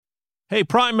Hey,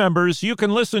 Prime members, you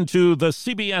can listen to the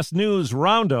CBS News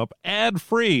Roundup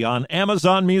ad-free on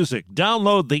Amazon Music.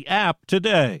 Download the app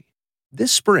today.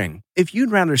 This spring, if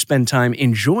you'd rather spend time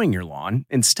enjoying your lawn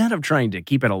instead of trying to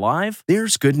keep it alive,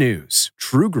 there's good news.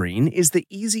 TruGreen is the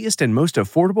easiest and most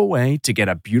affordable way to get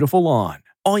a beautiful lawn.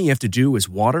 All you have to do is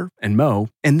water and mow,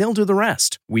 and they'll do the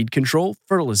rest. Weed control,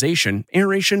 fertilization,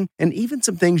 aeration, and even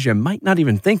some things you might not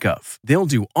even think of. They'll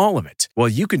do all of it, while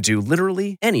you can do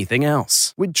literally anything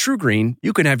else. With TruGreen,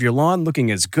 you can have your lawn looking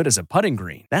as good as a putting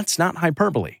green. That's not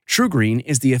hyperbole. TruGreen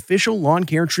is the official lawn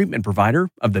care treatment provider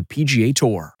of the PGA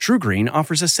Tour. TruGreen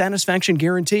offers a satisfaction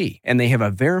guarantee, and they have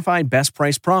a verified best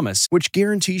price promise, which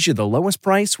guarantees you the lowest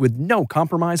price with no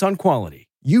compromise on quality.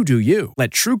 You do you. Let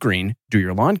TruGreen do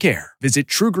your lawn care. Visit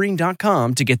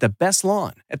TruGreen.com to get the best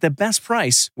lawn at the best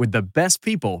price with the best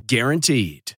people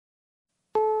guaranteed.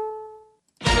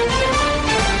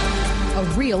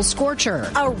 A real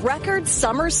scorcher. A record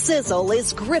summer sizzle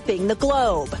is gripping the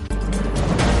globe.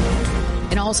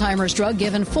 An Alzheimer's drug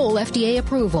given full FDA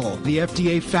approval. The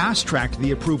FDA fast-tracked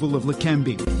the approval of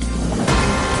Leqembi.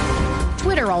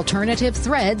 Twitter alternative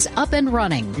Threads up and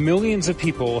running. Millions of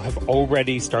people have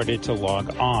already started to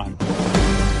log on.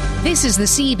 This is the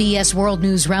CBS World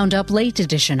News Roundup Late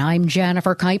Edition. I'm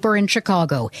Jennifer Kuiper in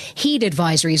Chicago. Heat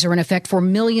advisories are in effect for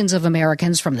millions of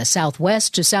Americans from the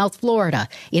Southwest to South Florida.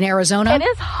 In Arizona, it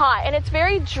is hot and it's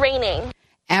very draining.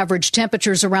 Average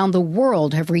temperatures around the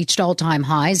world have reached all-time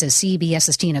highs, as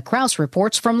CBS's Tina Kraus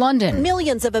reports from London.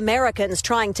 Millions of Americans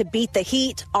trying to beat the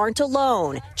heat aren't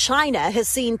alone. China has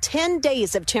seen 10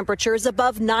 days of temperatures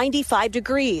above 95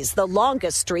 degrees, the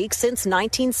longest streak since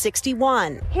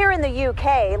 1961. Here in the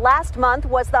UK, last month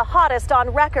was the hottest on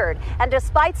record. And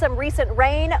despite some recent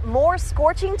rain, more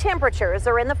scorching temperatures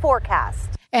are in the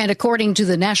forecast. And according to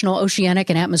the National Oceanic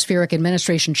and Atmospheric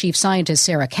Administration Chief Scientist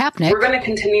Sarah Kapnick, we're going to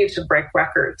continue to break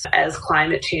records as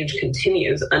climate change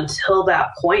continues until that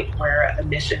point where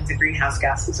emissions of greenhouse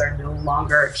gases are no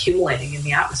longer accumulating in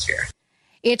the atmosphere.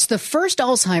 It's the first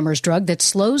Alzheimer's drug that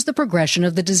slows the progression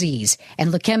of the disease,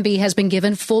 and Leqembi has been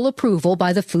given full approval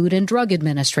by the Food and Drug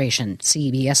Administration.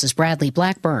 CBS's Bradley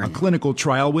Blackburn. A clinical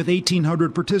trial with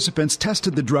 1,800 participants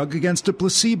tested the drug against a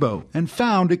placebo and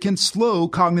found it can slow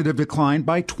cognitive decline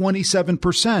by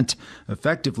 27%,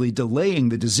 effectively delaying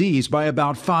the disease by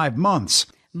about 5 months.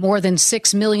 More than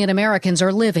 6 million Americans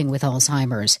are living with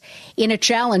Alzheimer's. In a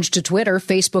challenge to Twitter,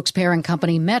 Facebook's parent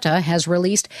company Meta has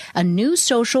released a new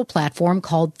social platform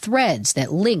called Threads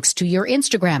that links to your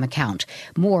Instagram account.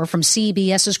 More from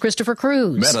CBS's Christopher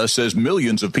Cruz. Meta says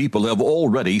millions of people have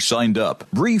already signed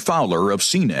up. Bree Fowler of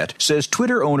CNET says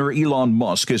Twitter owner Elon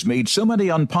Musk has made so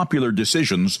many unpopular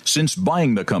decisions since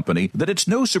buying the company that it's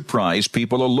no surprise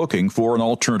people are looking for an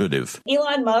alternative.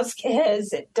 Elon Musk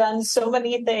has done so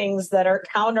many things that are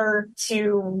counter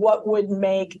to what would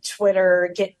make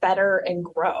Twitter get better and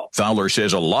grow. Fowler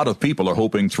says a lot of people are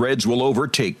hoping Threads will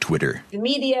overtake Twitter. The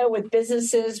media, with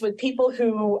businesses, with people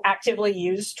who actively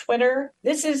use Twitter,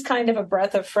 this is kind of a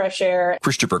breath of fresh air.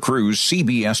 Christopher Cruz,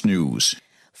 CBS News.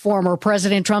 Former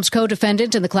President Trump's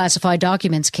co-defendant in the classified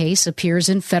documents case appears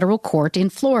in federal court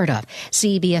in Florida.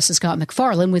 CBS's Scott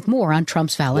McFarlane with more on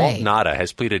Trump's valet. Walt Nauta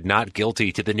has pleaded not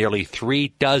guilty to the nearly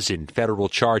 36 federal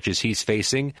charges he's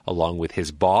facing, along with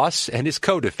his boss and his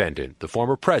co-defendant, the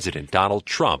former president, Donald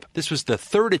Trump. This was the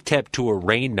third attempt to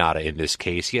arraign Nauta in this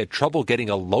case. He had trouble getting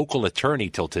a local attorney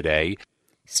till today.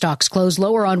 Stocks closed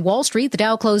lower on Wall Street. The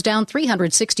Dow closed down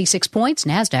 366 points.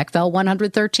 NASDAQ fell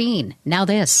 113. Now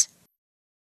this.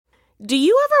 Do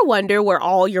you ever wonder where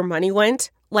all your money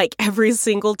went? Like every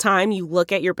single time you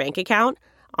look at your bank account?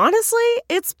 Honestly,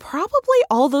 it's probably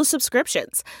all those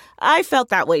subscriptions. I felt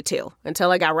that way too,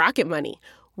 until I got Rocket Money.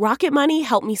 Rocket Money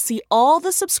helped me see all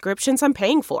the subscriptions I'm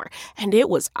paying for, and it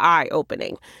was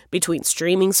eye-opening. Between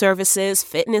streaming services,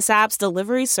 fitness apps,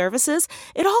 delivery services,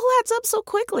 it all adds up so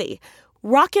quickly.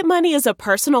 Rocket Money is a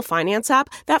personal finance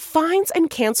app that finds and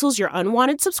cancels your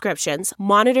unwanted subscriptions,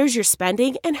 monitors your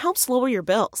spending, and helps lower your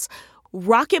bills.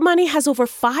 Rocket Money has over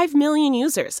 5 million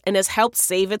users and has helped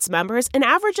save its members an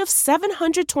average of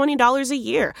 $720 a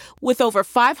year, with over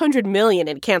 500 million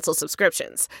in canceled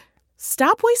subscriptions.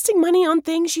 Stop wasting money on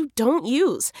things you don't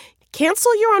use.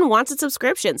 Cancel your unwanted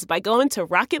subscriptions by going to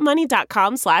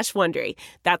rocketmoney.com/Wondery.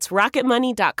 That's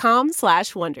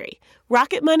rocketmoney.com/Wondery.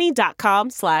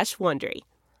 rocketmoney.com/Wondery.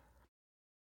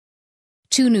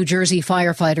 2 New Jersey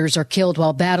firefighters are killed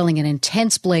while battling an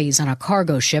intense blaze on a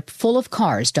cargo ship full of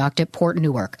cars docked at Port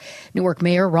Newark. Newark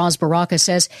Mayor Roz Baraka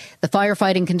says the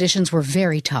firefighting conditions were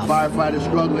very tough. Firefighters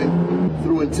struggling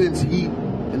through intense heat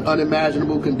and and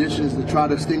unimaginable conditions to try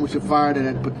to extinguish a fire that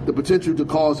had the potential to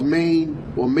cause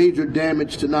main or major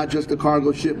damage to not just the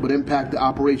cargo ship, but impact the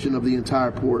operation of the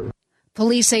entire port.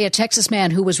 Police say a Texas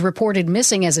man who was reported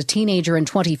missing as a teenager in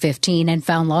 2015 and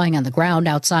found lying on the ground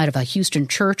outside of a Houston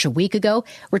church a week ago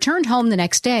returned home the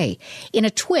next day. In a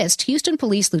twist, Houston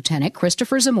Police Lieutenant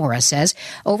Christopher Zamora says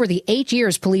over the 8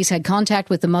 years police had contact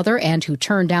with the mother and who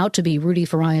turned out to be Rudy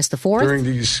Farias IV. During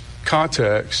these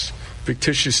contacts,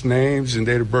 fictitious names and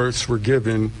date of births were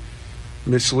given,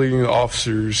 misleading the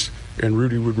officers, and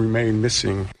Rudy would remain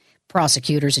missing.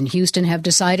 Prosecutors in Houston have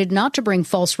decided not to bring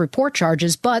false report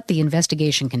charges, but the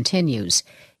investigation continues.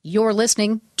 You're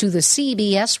listening to the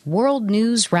CBS World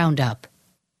News Roundup.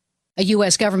 A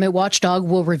U.S. government watchdog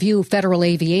will review Federal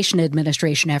Aviation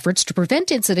Administration efforts to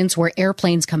prevent incidents where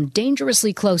airplanes come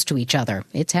dangerously close to each other.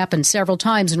 It's happened several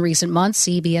times in recent months.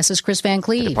 CBS's Chris Van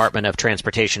Cleve. The Department of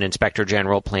Transportation Inspector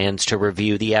General plans to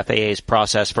review the FAA's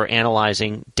process for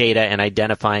analyzing data and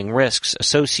identifying risks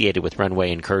associated with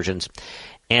runway incursions,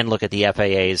 and look at the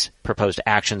FAA's proposed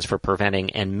actions for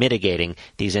preventing and mitigating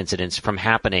these incidents from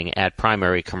happening at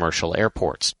primary commercial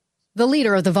airports. The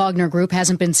leader of the Wagner Group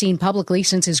hasn't been seen publicly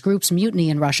since his group's mutiny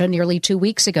in Russia nearly 2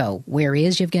 weeks ago. Where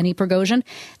is Yevgeny Prigozhin?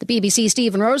 The BBC's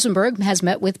Stephen Rosenberg has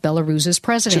met with Belarus's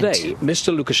president. Today,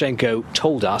 Mr. Lukashenko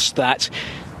told us that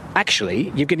actually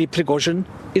Yevgeny Prigozhin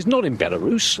is not in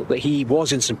Belarus, that he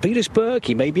was in St. Petersburg,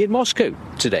 he may be in Moscow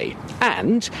today,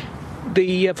 and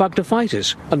the Wagner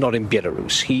fighters are not in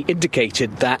Belarus. He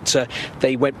indicated that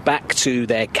they went back to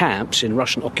their camps in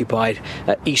Russian-occupied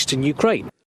eastern Ukraine.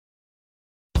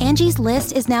 Angie's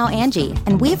List is now Angie,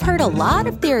 and we've heard a lot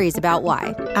of theories about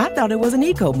why. I thought it was an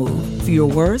eco-move.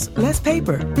 Fewer words, less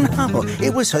paper. No,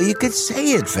 it was so you could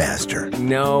say it faster.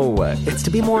 No, it's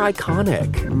to be more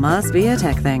iconic. Must be a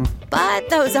tech thing. But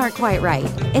those aren't quite right.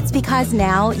 It's because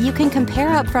now you can compare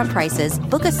upfront prices,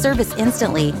 book a service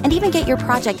instantly, and even get your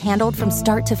project handled from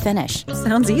start to finish.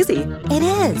 Sounds easy. It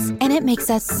is, and it makes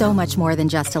us so much more than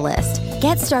just a list.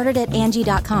 Get started at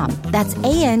Angie.com. That's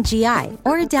ANGI,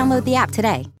 or download the app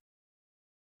today.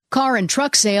 Car and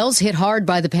truck sales hit hard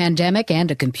by the pandemic and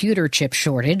a computer chip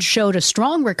shortage showed a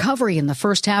strong recovery in the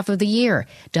first half of the year.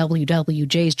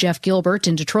 WWJ's Jeff Gilbert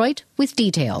in Detroit with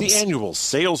details. The annual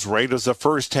sales rate as a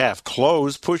first-half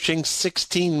close pushing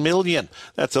 16 million.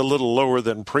 That's a little lower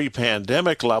than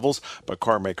pre-pandemic levels, but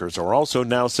car makers are also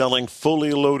now selling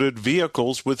fully loaded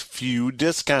vehicles with few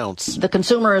discounts. The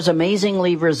consumer is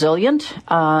amazingly resilient,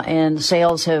 and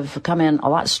sales have come in a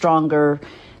lot stronger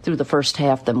through the first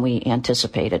half than we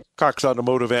anticipated. Cox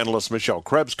Automotive analyst Michelle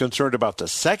Krebs concerned about the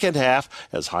second half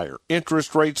as higher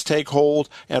interest rates take hold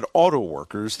and auto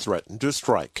workers threaten to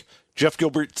strike. Jeff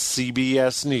Gilbert,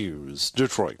 CBS News,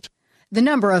 Detroit. The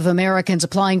number of Americans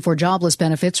applying for jobless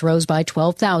benefits rose by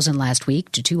 12,000 last week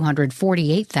to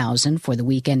 248,000 for the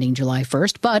week ending July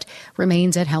 1st, but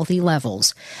remains at healthy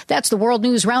levels. That's the World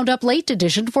News Roundup Late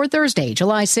Edition for Thursday,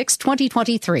 July 6,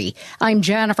 2023. I'm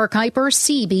Jennifer Kuiper,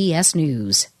 CBS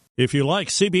News. If you like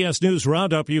CBS News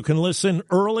Roundup, you can listen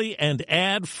early and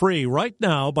ad-free right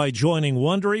now by joining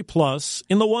Wondery Plus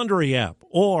in the Wondery app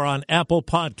or on Apple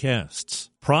Podcasts.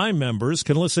 Prime members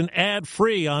can listen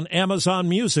ad-free on Amazon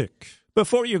Music.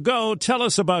 Before you go, tell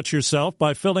us about yourself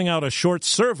by filling out a short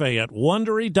survey at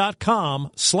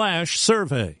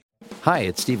Wondery.com/survey. Hi,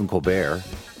 it's Stephen Colbert,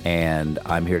 and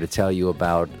I'm here to tell you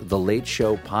about The Late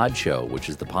Show Pod Show, which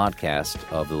is the podcast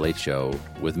of The Late Show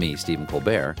with me, Stephen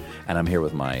Colbert, and I'm here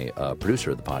with my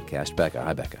producer of the podcast, Becca.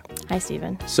 Hi, Becca. Hi,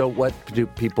 Stephen. So what do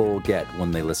people get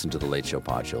when they listen to The Late Show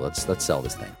Pod Show? Let's sell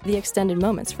this thing. The extended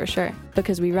moments, for sure,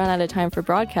 because we run out of time for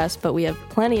broadcast, but we have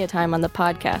plenty of time on the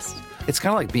podcast. It's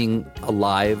kind of like being a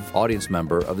live audience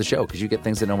member of the show because you get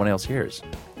things that no one else hears.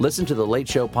 Listen to The Late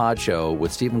Show Pod Show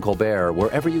with Stephen Colbert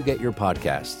wherever you get your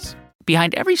podcasts.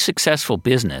 Behind every successful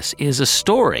business is a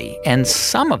story, and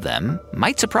some of them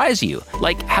might surprise you.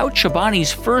 Like how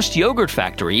Chobani's first yogurt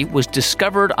factory was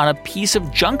discovered on a piece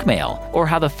of junk mail, or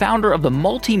how the founder of the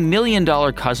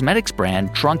multi-million-dollar cosmetics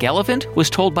brand Drunk Elephant was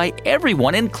told by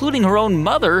everyone, including her own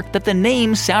mother, that the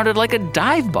name sounded like a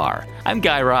dive bar. I'm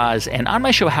Guy Raz, and on my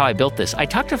show How I Built This, I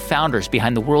talk to founders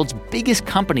behind the world's biggest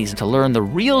companies to learn the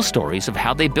real stories of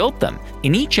how they built them.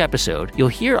 In each episode, you'll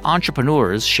hear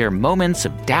entrepreneurs share moments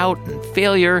of doubt and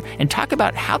failure and talk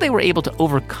about how they were able to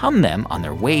overcome them on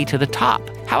their way to the top.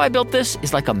 How I Built This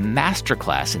is like a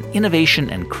masterclass in innovation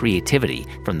and creativity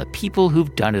from the people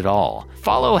who've done it all.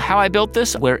 Follow How I Built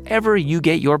This wherever you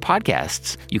get your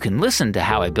podcasts. You can listen to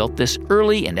How I Built This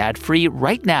early and ad-free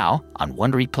right now on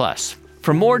Wondery Plus.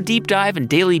 For more deep dive and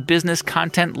daily business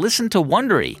content, listen to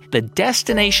Wondery, the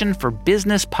destination for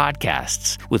business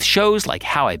podcasts. With shows like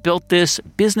How I Built This,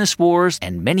 Business Wars,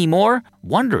 and many more,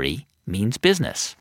 Wondery means business.